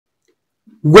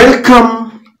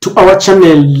Welcome to our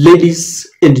channel, ladies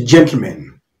and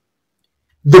gentlemen.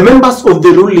 The members of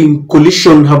the ruling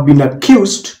coalition have been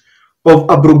accused of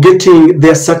abrogating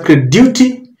their sacred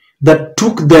duty that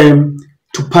took them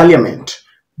to parliament,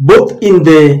 both in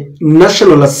the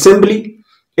National Assembly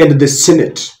and the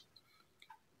Senate.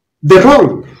 The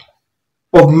role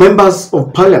of members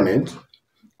of parliament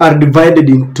are divided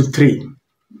into three.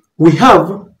 We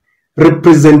have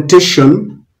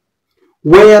representation,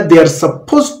 where they are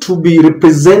supposed to be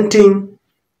representing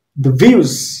the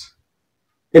views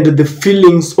and the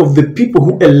feelings of the people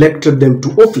who elected them to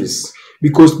office,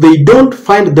 because they don't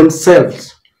find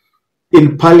themselves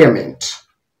in parliament.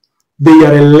 They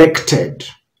are elected,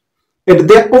 and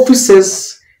their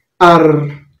offices are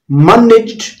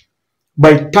managed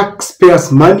by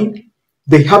taxpayers' money.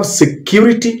 They have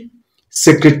security,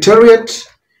 secretariat,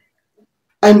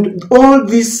 and all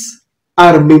these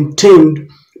are maintained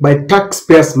by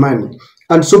taxpayers' money.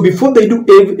 And so before they do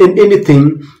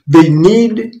anything, they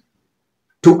need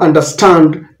to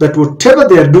understand that whatever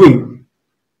they are doing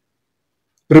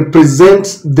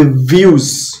represents the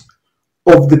views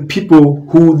of the people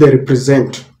who they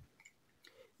represent.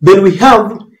 Then we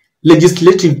have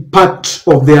legislative part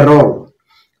of their role.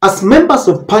 As members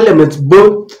of parliament,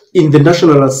 both in the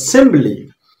National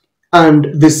Assembly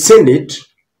and the Senate,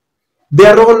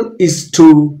 their role is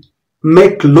to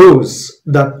make laws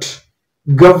that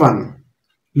govern,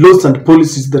 laws and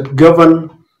policies that govern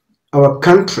our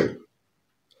country.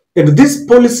 And these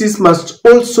policies must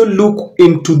also look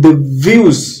into the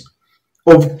views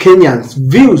of Kenyans,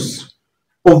 views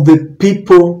of the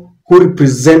people who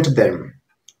represent them,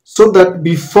 so that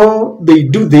before they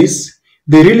do this,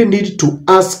 they really need to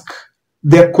ask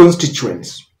their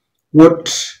constituents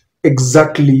what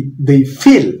exactly they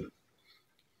feel.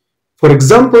 For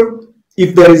example,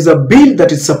 if there is a bill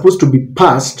that is supposed to be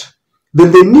passed,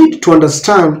 then they need to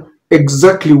understand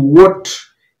exactly what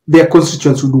their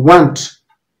constituents would want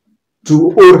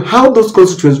to, or how those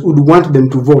constituents would want them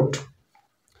to vote.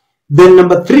 Then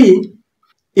number three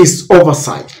is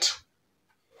oversight.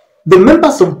 The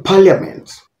members of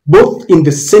parliament, both in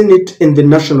the Senate and the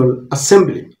National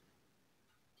Assembly,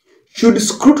 should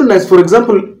scrutinize, for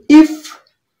example, if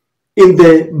in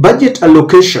the budget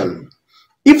allocation,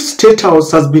 if State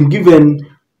House has been given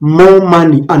more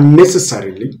money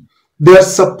unnecessarily, they are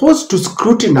supposed to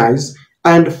scrutinize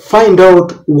and find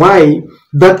out why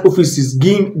that office is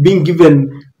being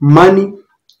given money,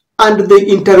 and they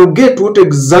interrogate what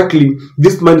exactly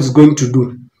this money is going to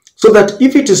do, so that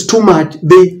if it is too much,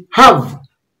 they have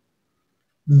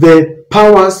the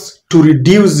powers to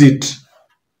reduce it.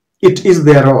 It is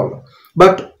their role.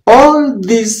 But all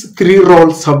these three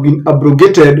roles have been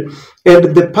abrogated,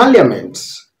 and the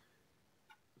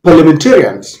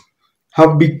parliamentarians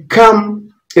have become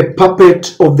a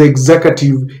puppet of the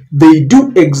executive. They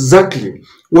do exactly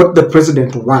what the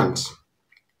president wants.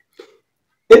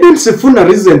 Edwin Sifuna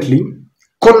recently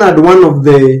cornered one of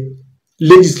the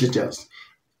legislators,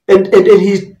 and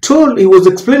he was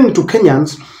explaining to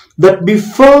Kenyans that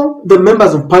before the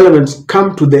members of parliament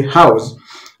come to the house,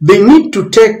 they need to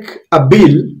take a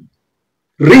bill,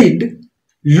 read,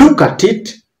 look at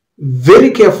it very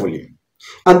carefully,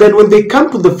 and then when they come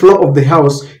to the floor of the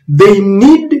house, they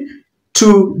need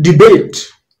to debate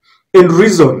and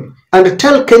reason and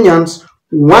tell Kenyans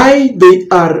why they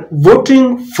are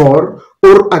voting for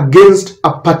or against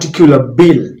a particular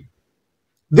bill.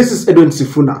 This is Edwin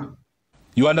Sifuna.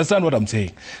 You understand what I'm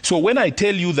saying? So when I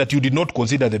tell you that you did not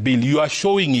consider the bill, you are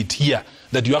showing it here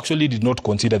that you actually did not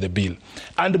consider the bill.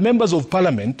 And members of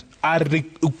parliament are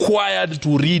required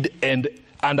to read and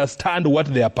understand what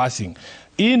they are passing.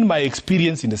 In my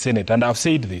experience in the Senate, and I've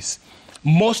said this,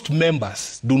 most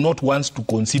members do not want to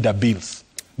consider bills,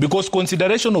 because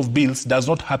consideration of bills does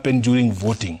not happen during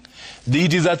voting.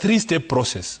 It is a three-step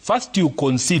process. First you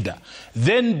consider,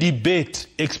 then debate,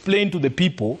 explain to the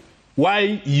people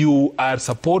why you are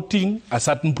supporting a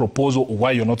certain proposal or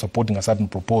why you're not supporting a certain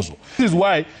proposal. This is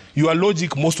why your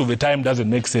logic most of the time doesn't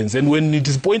make sense. And when it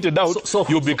is pointed out,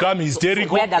 you become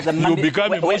hysterical. Where does the money, you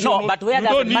become emotional. No, but where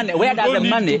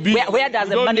does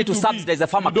the money to subsidize a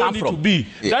farmer come from?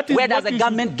 Where does the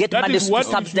government get money to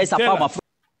subsidize a farmer from?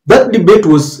 That debate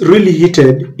was really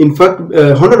heated. In fact,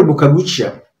 Honorable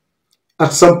Kaguchia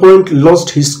at some point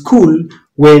lost his cool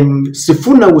when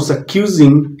Sifuna was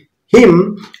accusing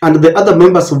him and the other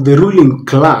members of the ruling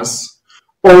class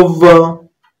of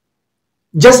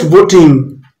just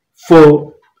voting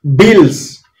for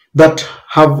bills that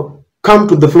have come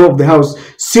to the floor of the House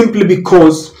simply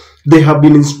because they have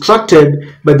been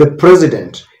instructed by the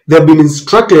president. They have been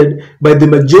instructed by the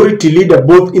majority leader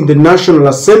both in the National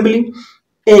Assembly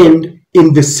and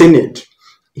in the Senate.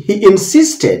 he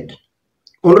insisted,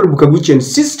 Honorable Kaguchi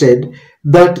insisted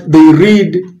that they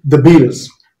read the bills.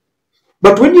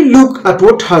 But when you look at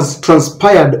what has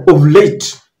transpired of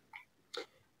late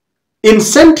in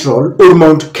Central or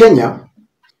Mount Kenya,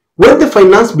 when the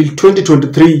Finance Bill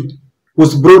 2023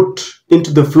 was brought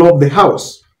into the floor of the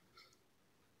House,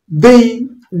 they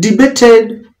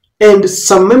debated and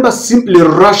some members simply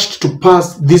rushed to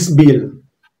pass this bill.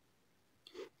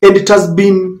 And it has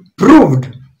been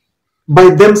proved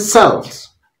by themselves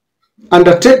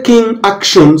undertaking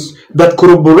actions that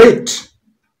corroborate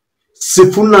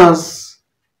Sifuna's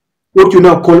what you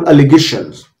now call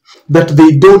allegations that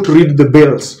they don't read the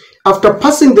bills. After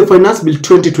passing the Finance Bill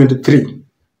 2023,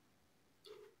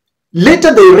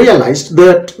 later they realized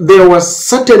that there were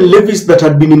certain levies that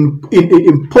had been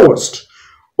imposed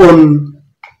on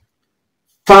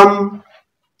farm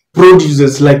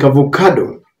produces like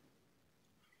avocado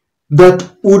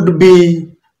that would be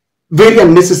very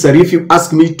unnecessary, if you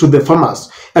ask me, to the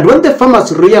farmers. And when the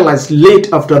farmers realized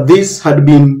late after this had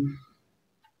been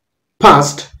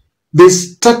passed, they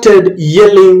started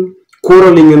yelling,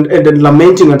 quarreling, and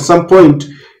lamenting. At some point,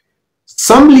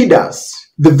 some leaders,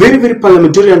 the very, very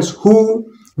parliamentarians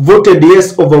who voted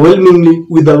yes overwhelmingly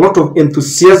with a lot of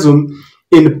enthusiasm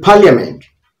in parliament,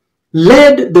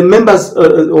 led the members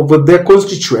of their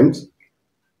constituents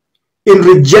in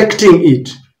rejecting it,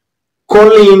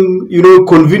 calling,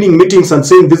 convening meetings and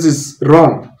saying this is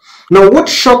wrong. Now, what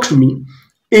shocked me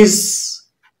is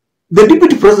the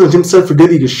Deputy President himself,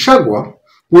 Rigathi Gachagua,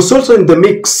 was also in the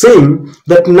mix, saying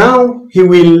that now he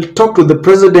will talk to the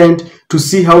president to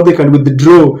see how they can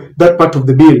withdraw that part of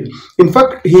the bill. In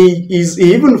fact, he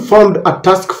even formed a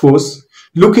task force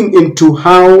looking into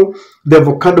how the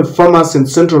avocado farmers in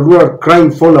Central who are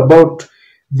crying foul about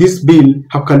this bill,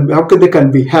 how they can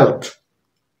be helped.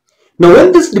 Now,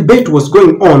 when this debate was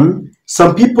going on,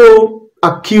 some people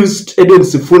accused Edwin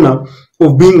Sifuna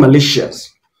of being malicious.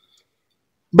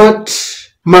 But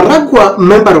Maragwa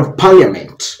member of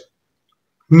parliament,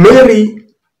 Mary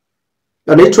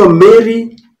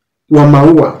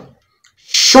Wamaua,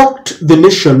 shocked the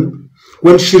nation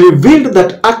when she revealed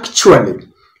that actually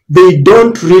they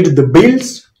don't read the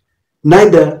bills,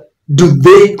 neither do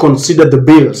they consider the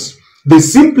bills. They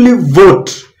simply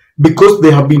vote because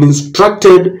they have been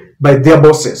instructed by their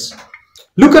bosses.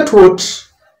 Look at what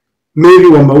Mary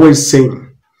Wamaua is saying.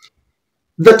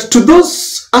 That to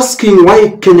those asking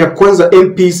why Kenya Kwanza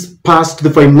MPs passed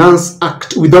the Finance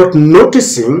Act without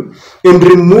noticing and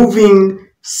removing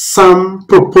some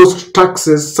proposed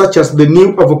taxes such as the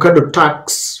new avocado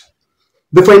tax,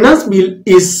 the Finance Bill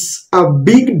is a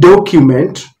big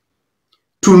document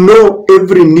to know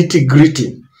every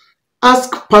nitty-gritty.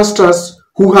 Ask pastors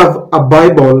who have a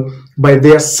Bible by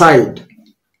their side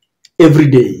every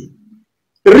day.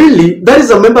 Really, that is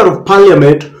a member of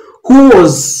parliament who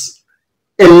was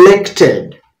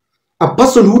elected, a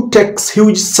person who takes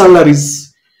huge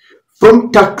salaries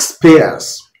from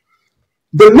taxpayers.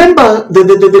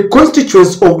 The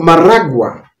constituents of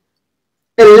Maragwa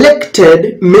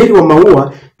elected Mary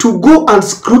Wamaua to go and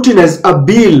scrutinize a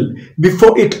bill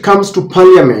before it comes to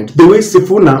parliament, the way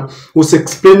Sifuna was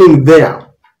explaining there.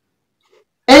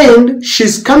 And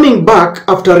she's coming back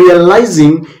after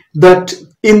realizing that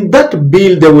in that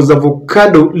bill there was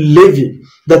avocado levy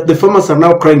that the farmers are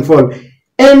now crying for.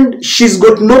 And she's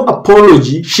got no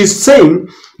apology. She's saying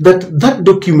that that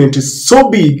document is so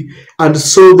big and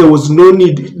so there was no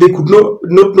need, they could not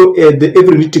know the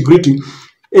every nitty-gritty.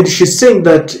 And she's saying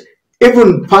that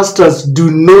even pastors do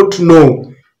not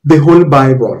know the whole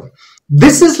Bible.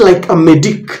 This is like a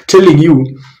medic telling you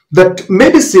that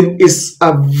medicine is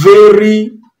a very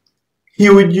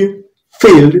huge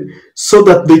field so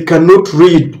that they cannot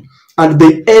read and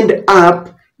they end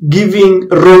up giving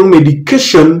wrong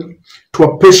medication to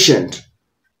a patient.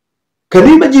 Can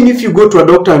you imagine if you go to a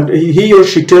doctor and he or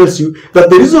she tells you that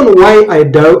the reason why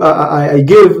I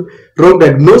gave wrong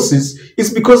diagnosis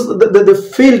is because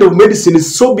the field of medicine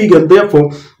is so big and therefore,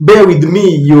 bear with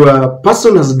me, your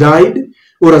person has died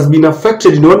or has been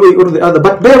affected in one way or the other,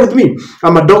 but bear with me,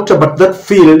 I'm a doctor, but that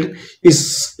field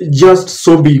is just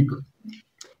so big.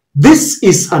 This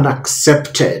is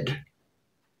unaccepted.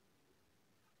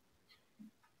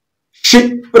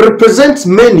 She represents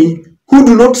many who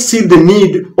do not see the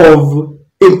need of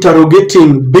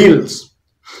interrogating bills.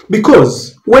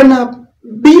 Because when a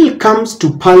bill comes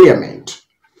to parliament,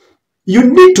 you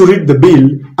need to read the bill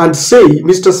and say,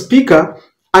 Mr. Speaker,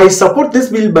 I support this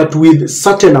bill but with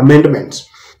certain amendments.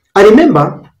 I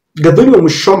remember Gathoni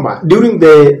Mushomba during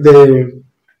the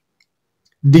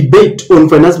debate on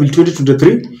Finance Bill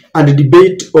 2023 and the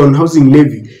debate on housing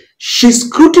levy, she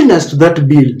scrutinized that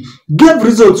bill, gave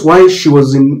reasons why she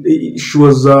was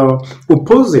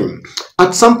opposing.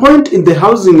 At some point in the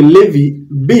housing levy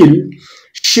bill,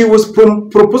 she was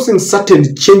proposing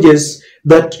certain changes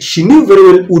that she knew very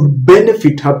well would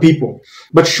benefit her people,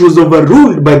 but she was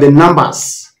overruled by the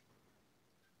numbers,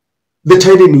 the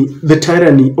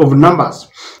tyranny of numbers.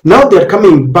 Now they are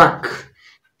coming back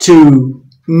to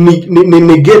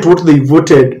negate what they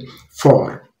voted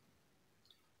for.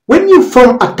 When you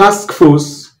form a task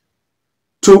force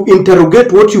to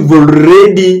interrogate what you've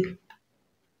already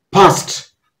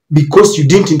passed because you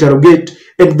didn't interrogate,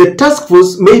 and the task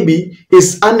force maybe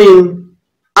is earning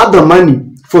other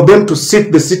money for them to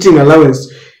sit the sitting allowance,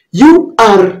 you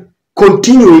are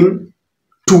continuing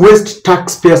to waste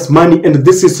taxpayers' money, and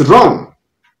this is wrong.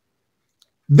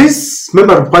 This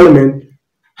member of parliament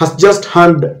has just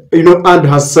earned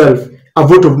herself a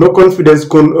vote of no confidence,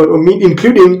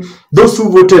 including those who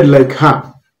voted like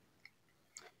her.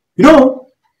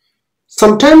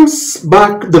 Sometimes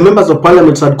back, the members of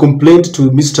parliament had complained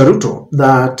to Mr. Ruto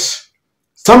that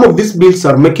some of these bills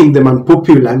are making them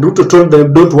unpopular, and Ruto told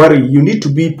them, don't worry, you need to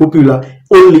be popular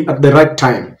only at the right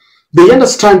time. They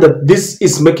understand that this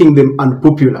is making them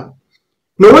unpopular.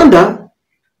 No wonder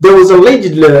there was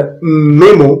alleged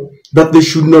memo that they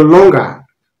should no longer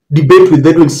debate with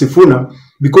Edwin Sifuna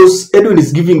because Edwin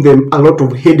is giving them a lot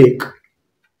of headache.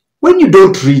 When you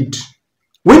don't read,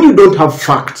 when you don't have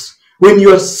facts, when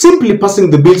you are simply passing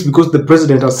the bills because the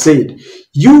president has said,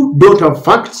 you don't have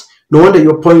facts, no wonder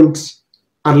your points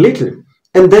are little.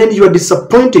 And then you are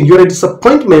disappointing. You are a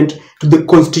disappointment to the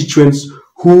constituents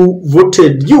who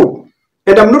voted you.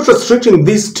 And I'm not restricting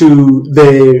this to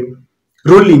the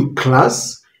ruling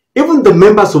class. Even the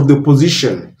members of the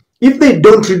opposition, if they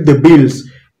don't read the bills,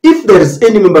 if there is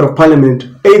any member of parliament,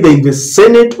 either in the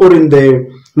Senate or in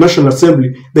the National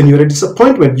Assembly, then you're a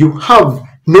disappointment. You have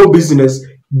no business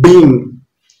being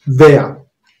there.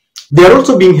 They are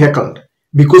also being heckled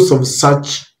because of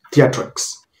such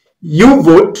theatrics. You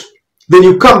vote, then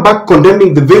you come back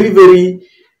condemning the very, very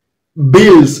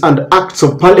bills and acts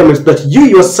of parliament that you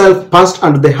yourself passed,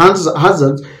 and the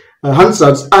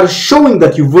Hansards are showing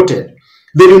that you voted.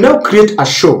 Then you now create a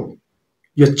show.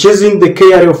 You're chasing the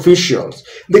KRA officials.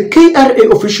 The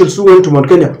KRA officials who went to Mount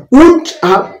Kenya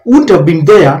wouldn't have been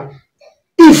there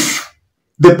if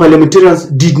the parliamentarians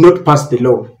did not pass the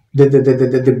law,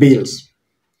 the bills.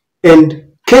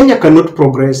 And Kenya cannot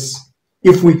progress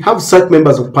if we have such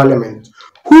members of parliament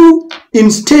who,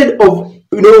 instead of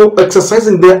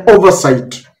exercising their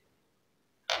oversight,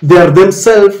 they are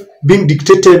themselves being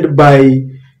dictated by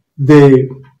the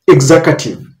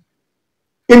executive.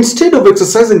 Instead of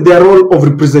exercising their role of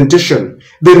representation,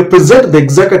 they represent the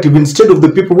executive instead of the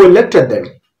people who elected them.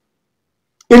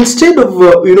 Instead of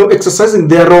exercising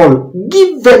their role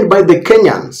given by the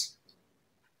Kenyans,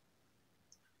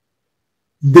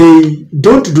 they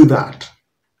don't do that.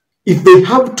 If they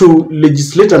have to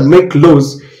legislate and make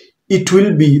laws, there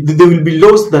will be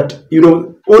laws that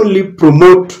only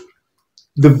promote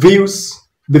the views,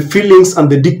 the feelings, and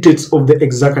the dictates of the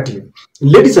executive.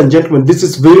 Ladies and gentlemen, this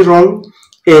is very wrong.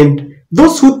 And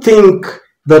those who think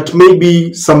that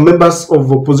maybe some members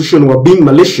of opposition were being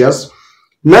malicious,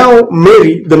 now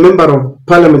Mary, the member of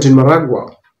parliament in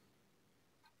Maragua,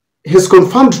 has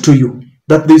confirmed to you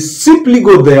that they simply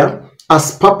go there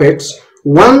as puppets.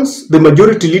 Once the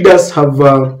majority leaders have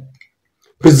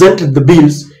presented the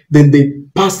bills, then they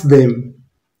pass them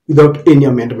without any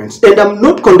amendments. And I'm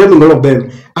not condemning all of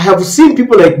them. I have seen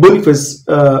people like Boniface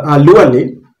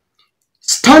Aluale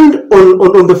stand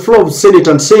on the floor of Senate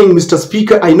and saying, Mr.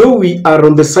 Speaker, I know we are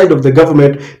on the side of the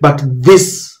government, but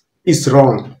this is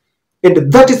wrong.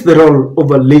 And that is the role of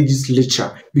a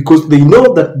legislature, because they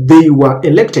know that they were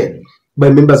elected by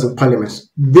members of parliament.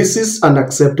 This is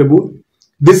unacceptable.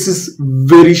 This is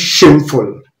very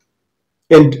shameful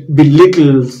and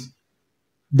belittles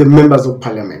the members of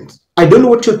parliament. I don't know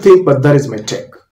what you think, but that is my take.